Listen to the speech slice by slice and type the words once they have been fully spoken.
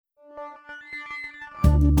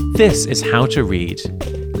This is How to Read,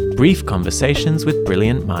 brief conversations with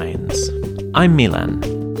brilliant minds. I'm Milan.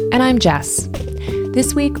 And I'm Jess.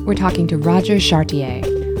 This week, we're talking to Roger Chartier,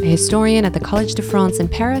 a historian at the Collège de France in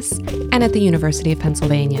Paris and at the University of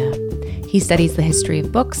Pennsylvania. He studies the history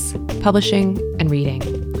of books, publishing, and reading.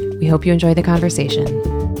 We hope you enjoy the conversation.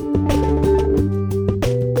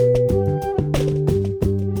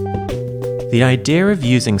 The idea of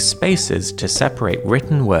using spaces to separate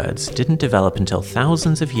written words didn't develop until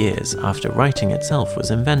thousands of years after writing itself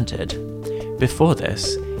was invented. Before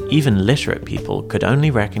this, even literate people could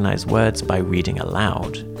only recognize words by reading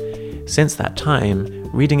aloud. Since that time,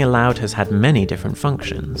 reading aloud has had many different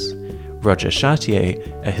functions. Roger Chartier,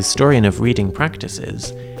 a historian of reading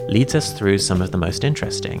practices, leads us through some of the most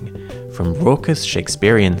interesting, from raucous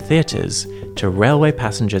Shakespearean theatres to railway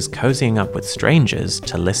passengers cozying up with strangers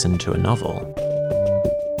to listen to a novel.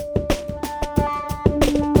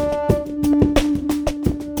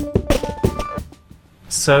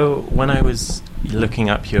 So when I was looking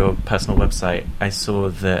up your personal website, I saw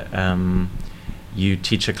that you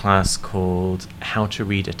teach a class called How to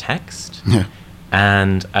Read a Text. Yeah.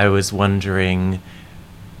 And I was wondering,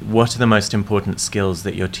 what are the most important skills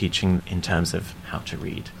that you're teaching in terms of how to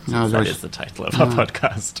read? Since that is the title of our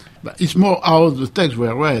podcast. But it's more how the texts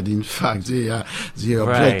were read, in fact, the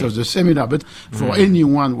object of the seminar. But for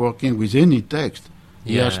anyone working with any text,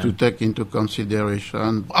 he has to take into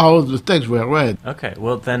consideration how the texts were read. Okay,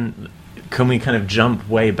 well then, can we kind of jump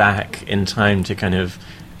way back in time to kind of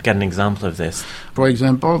get an example of this? For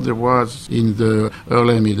example, there was in the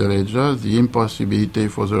early Middle Ages the impossibility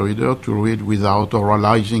for the reader to read without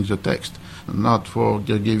oralizing the text. Not for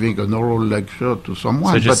giving an oral lecture to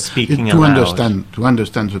someone, so just but speaking to aloud.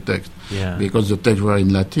 understand the text. Yeah. Because the texts were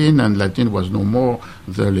in Latin, and Latin was no more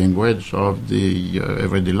the language of the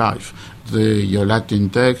everyday life. The Latin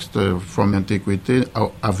text from antiquity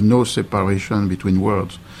have no separation between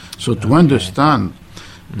words. So to understand,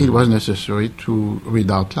 it was necessary to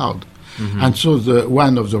read out loud. Mm-hmm. And so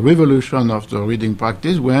one of the revolution of the reading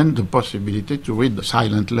practice when the possibility to read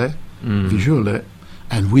silently, visually,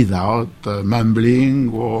 and without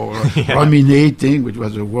mumbling or ruminating, which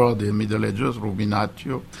was a word in the Middle Ages,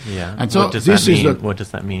 ruminatio. Yeah. And so what does this that mean? is What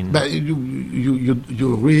does that mean? But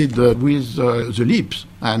you read with the lips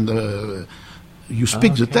and you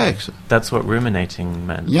speak the text. That's what ruminating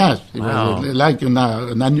meant. Yes, it Wow. was like an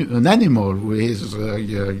animal with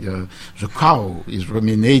the cow is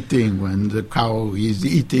ruminating when the cow is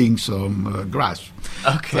eating some grass.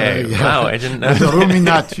 Okay, wow, I didn't know The that.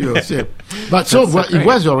 ruminatio. See. But so That's it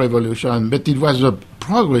was a revolution, but it was a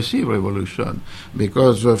progressive revolution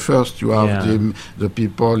because first you have the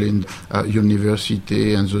people in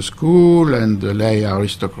university and the school and the lay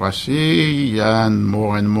aristocracy and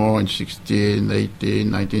more in 16th, 18th,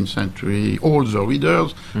 19th century, all the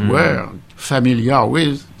readers were familiar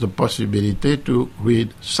with the possibility to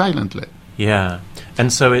read silently. Yeah,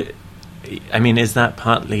 and so is that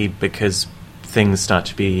partly because things start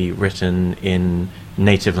to be written in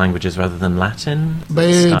native languages rather than Latin?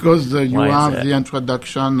 Because you Why is have it? the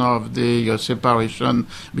introduction of the separation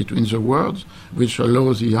between the words, which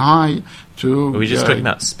allows the eye to... Are we just talking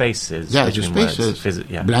about spaces? Yeah, the between spaces,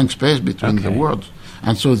 words? blank space between the words.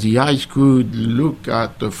 And so the eyes could look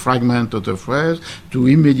at the fragment of the phrase to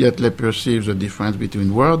immediately perceive the difference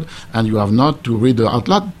between words, and you have not to read out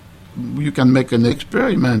loud. You can make an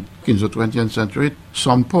experiment. In the 20th century,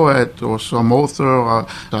 some poet or some author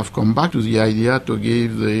have come back to the idea to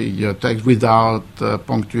give the text without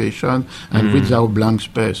punctuation and without blank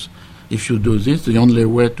space. If you do this, the only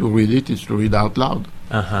way to read it is to read out loud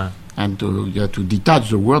and to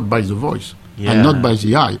detach the word by the voice and not by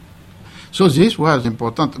the eye. So this was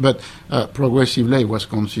important, but progressively it was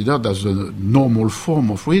considered as a normal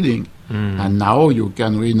form of reading. And now you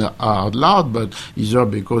can read out loud, but either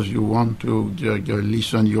because you want to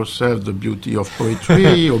listen yourself the beauty of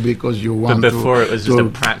poetry, or because you want but before it was just a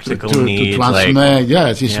practical need. To transmit,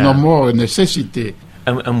 yes, it's no more a necessity.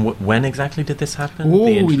 And when exactly did this happen?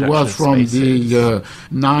 It was from the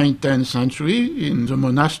 9th, 10th century in the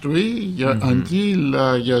monastery until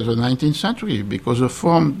the 19th century, because a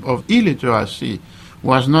form of illiteracy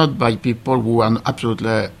was not by people who were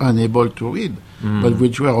absolutely unable to read, but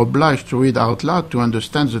which were obliged to read out loud to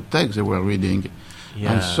understand the text they were reading.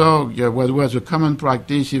 Yeah. And so what was a common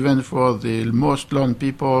practice even for the most learned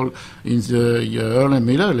people in the early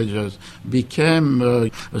Middle Ages became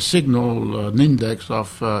a signal, an index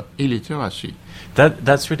of illiteracy.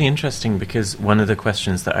 That's really interesting, because one of the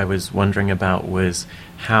questions that I was wondering about was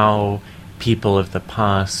how people of the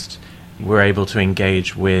past were able to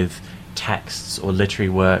engage with texts or literary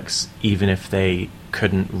works even if they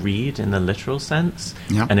couldn't read in the literal sense.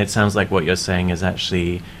 Yeah. And it sounds like what you're saying is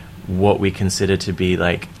actually what we consider to be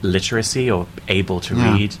like literacy or able to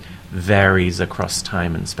read varies across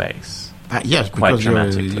time and space. Yes, quite because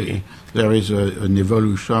dramatically. There is an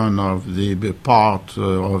evolution of the part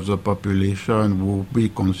of the population who be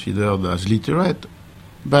considered as literate.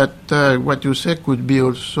 But what you say could be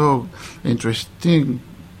also interesting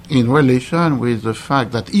in relation with the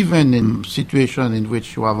fact that even in situations in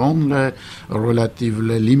which you have only a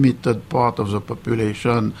relatively limited part of the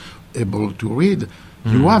population able to read,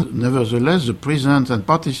 you have nevertheless the presence and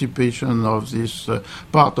participation of this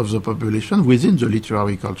part of the population within the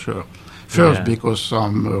literary culture. First, because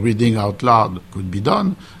some reading out loud could be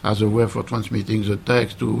done as a way for transmitting the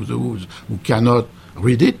text to those who cannot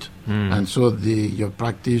read it. And so the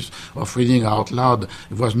practice of reading out loud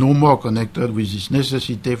was no more connected with this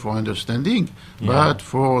necessity for understanding, but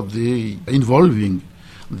for the involving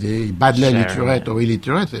the badly literate or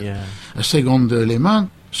illiterate. A second element,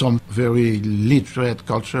 some very literate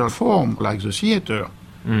cultural form, like the theater,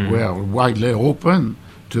 were widely open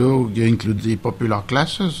to include the popular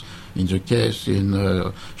classes. In the case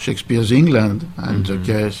in Shakespeare's England, and the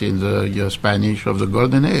case in the Spanish of the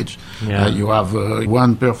Golden Age. You have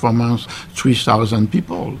one performance, 3,000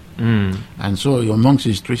 people. And so amongst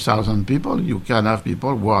these 3,000 people, you can have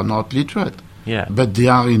people who are not literate. But they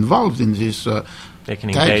are involved in this they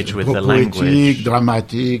can engage with the poetic, language.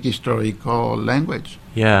 dramatic, historical language.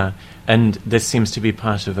 Yeah, and this seems to be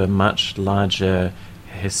part of a much larger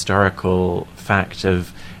historical fact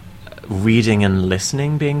of reading and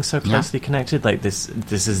listening being so closely connected. Like this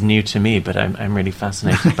is new to me, but I'm really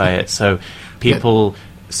fascinated by it. So people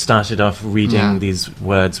started off reading these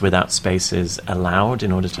words without spaces aloud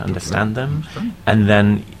in order to understand them, and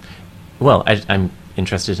then, well, I'm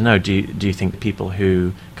interested to know, do you think people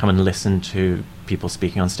who come and listen to people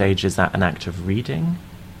speaking on stage, is that an act of reading?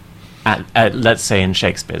 At let's say in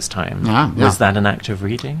Shakespeare's time, was that an act of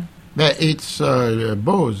reading? But it's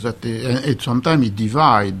both. That sometimes it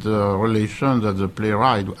divides the relation that the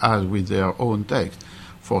playwright has with their own text.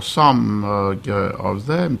 For some of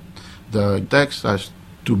them, the text has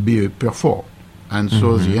to be performed, and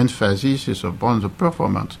so the emphasis is upon the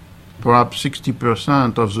performance. Perhaps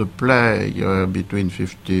 60% of the play between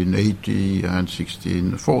 1580 and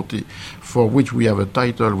 1640, for which we have a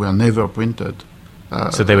title, were never printed.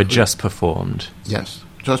 So they were just performed? Yes.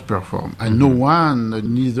 Just perform. And no one,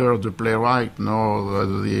 neither the playwright nor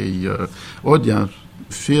the audience,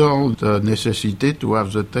 feel the necessity to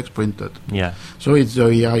have the text printed. So it's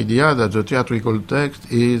the idea that the theatrical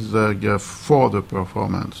text is for the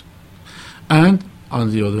performance. And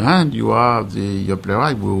on the other hand, you have the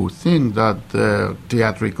playwright who think that the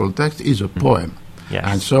theatrical text is a poem.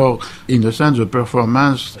 And so, in a sense, the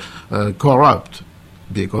performance corrupt,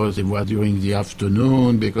 because it was during the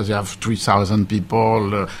afternoon, because you have 3,000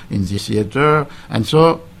 people in the theater. And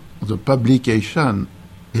so the publication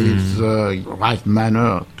is the right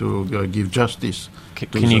manner to give justice.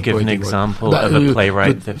 Can you give an example of a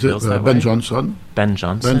playwright that feels that way? Ben Jonson. Ben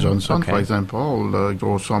Jonson, for example,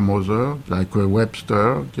 or some other, like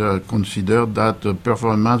Webster, considered that the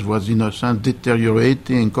performance was, in a sense,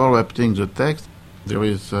 deteriorating, corrupting the text. There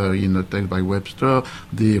is, in a text by Webster,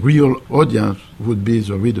 the real audience would be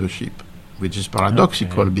the readership, which is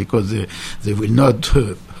paradoxical because they will not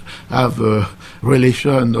have a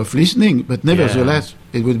relation of listening, but nevertheless,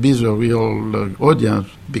 it will be the real audience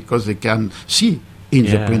because they can see in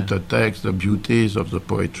the printed text the beauties of the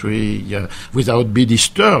poetry without being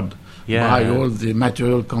disturbed by all the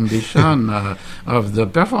material condition of the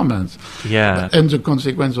performance. And the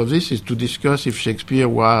consequence of this is to discuss if Shakespeare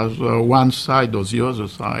was one side or the other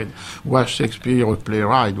side. Was Shakespeare a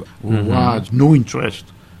playwright who had no interest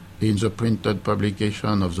in the printed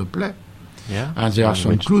publication of the play? And there are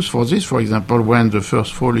some clues for this. For example, when the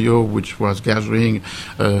first folio, which was gathering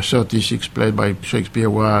 36 plays by Shakespeare,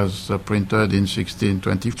 was printed in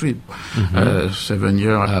 1623, 7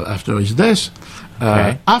 years after his death,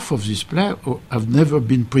 half of this play have never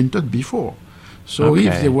been printed before. So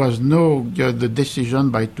if there was no the decision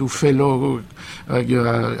by two fellow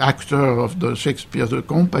actors of the Shakespeare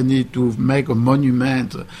company to make a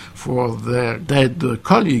monument for their dead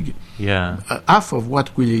colleague, half of what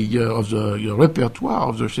of the repertoire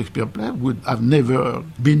of the Shakespeare play would have never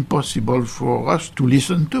been possible for us to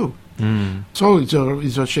listen to. So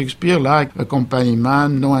it's a Shakespeare-like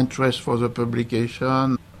accompaniment, no interest for the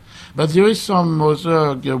publication. But there is some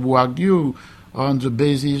other who argue on the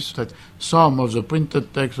basis that some of the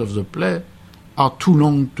printed texts of the play are too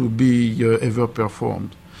long to be ever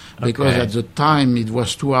performed. Because at the time it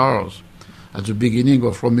was 2 hours. at the beginning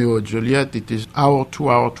of Romeo and Juliet, it is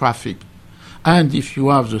hour-to-hour traffic. And if you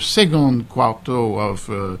have the second quarto of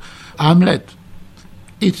Hamlet,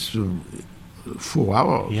 it's 4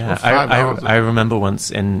 hours. Yeah, or 5 hours. I remember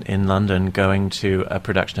once in London going to a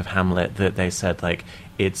production of Hamlet that they said, like,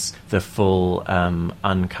 it's the full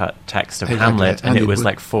uncut text of Hamlet, and it was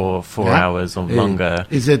like four hours or longer.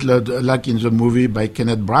 Is it like in the movie by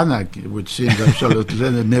Kenneth Branagh, which seems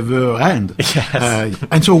absolutely never end? Yes.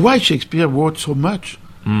 And so why Shakespeare wrote so much,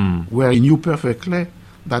 where he knew perfectly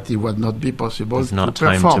that it would not be possible There's to not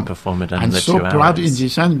perform. time to perform it in and the so 2 hours. proud in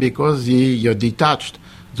this end because he detached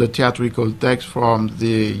the theatrical text from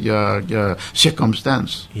the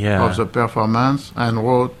circumstance of the performance and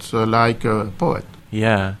wrote like a poet.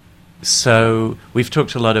 Yeah. So we've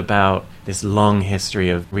talked a lot about this long history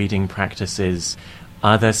of reading practices.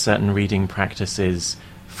 Are there certain reading practices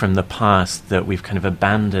from the past that we've kind of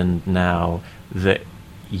abandoned now that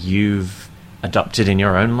you've adopted in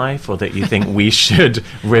your own life, or that you think we should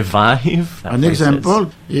revive? An example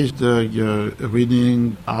is the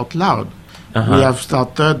reading out loud. We have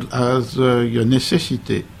started as a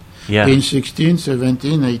necessity. Yeah. In 16th,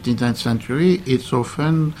 17th, 18th century, it's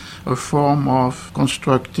often a form of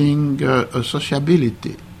constructing a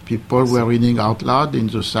sociability. People were reading out loud in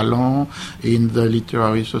the salon, in the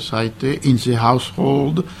literary society, in the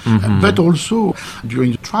household, but also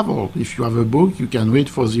during travel. If you have a book, you can read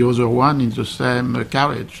for the other one in the same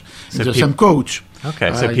carriage, in the same coach.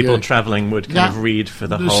 Okay, so people traveling would kind of read for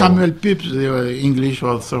the whole... Samuel Pepys, the English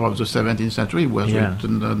author of the 17th century, was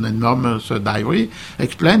written an enormous diary,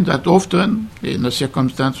 explained that often, in the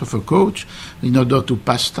circumstance of a coach, in order to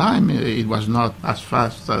pass time, it was not as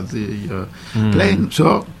fast as the plane,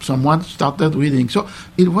 so someone started reading. So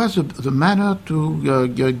it was the manner to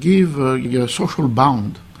give a social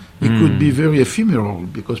bound. It could be very ephemeral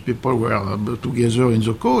because people were together in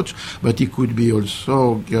the coach, but it could be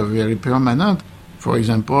also very permanent. For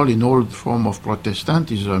example, in old form of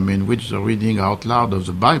Protestantism, in which the reading out loud of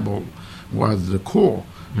the Bible was the core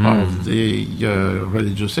of the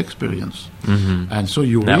religious experience. And so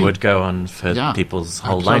that would go on for people's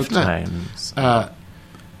whole lifetimes.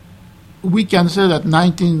 We can say that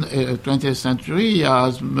 20th century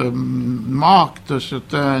has marked a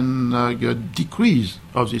certain decrease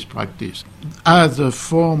of this practice. As a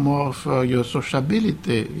form of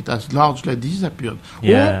sociability, it has largely disappeared.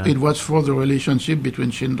 Yeah. Or it was for the relationship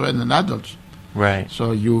between children and adults. Right.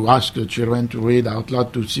 So you ask the children to read out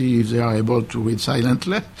loud to see if they are able to read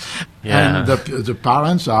silently. Yeah. And the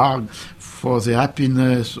parents are, for their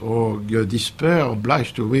happiness or despair,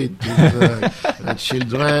 obliged to read to the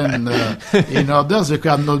children in order they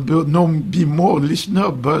cannot be more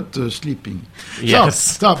listener but sleeping.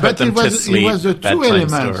 Yes, but it was the two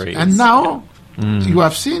elements. Stories. And now you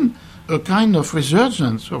have seen a kind of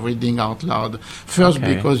resurgence of reading out loud. First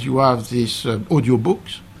because you have these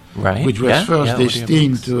audiobooks, which was first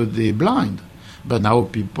destined to the blind. But now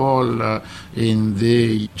people in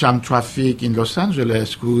the jam traffic in Los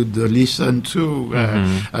Angeles could listen to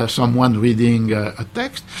someone reading a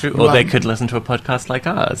text. True. Or they could listen to a podcast like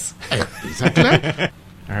ours. Exactly.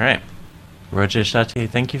 All right. Roger Chartier,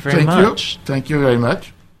 thank you very much. Thank you very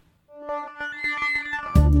much.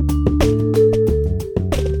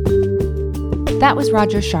 That was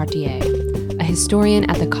Roger Chartier, a historian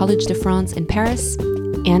at the Collège de France in Paris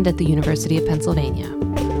and at the University of Pennsylvania.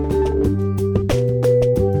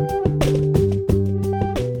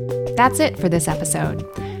 That's it for this episode.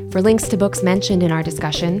 For links to books mentioned in our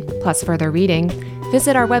discussion, plus further reading,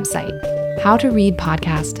 visit our website,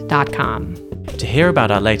 howtoreadpodcast.com. To hear about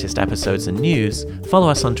our latest episodes and news, follow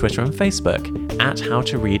us on Twitter and Facebook at How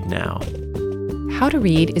to Read Now. How to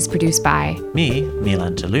Read is produced by me,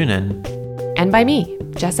 Milan Talunin, and by me,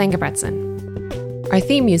 Jess Engebretson. Our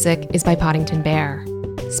theme music is by Poddington Bear.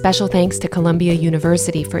 Special thanks to Columbia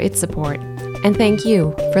University for its support, and thank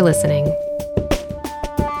you for listening.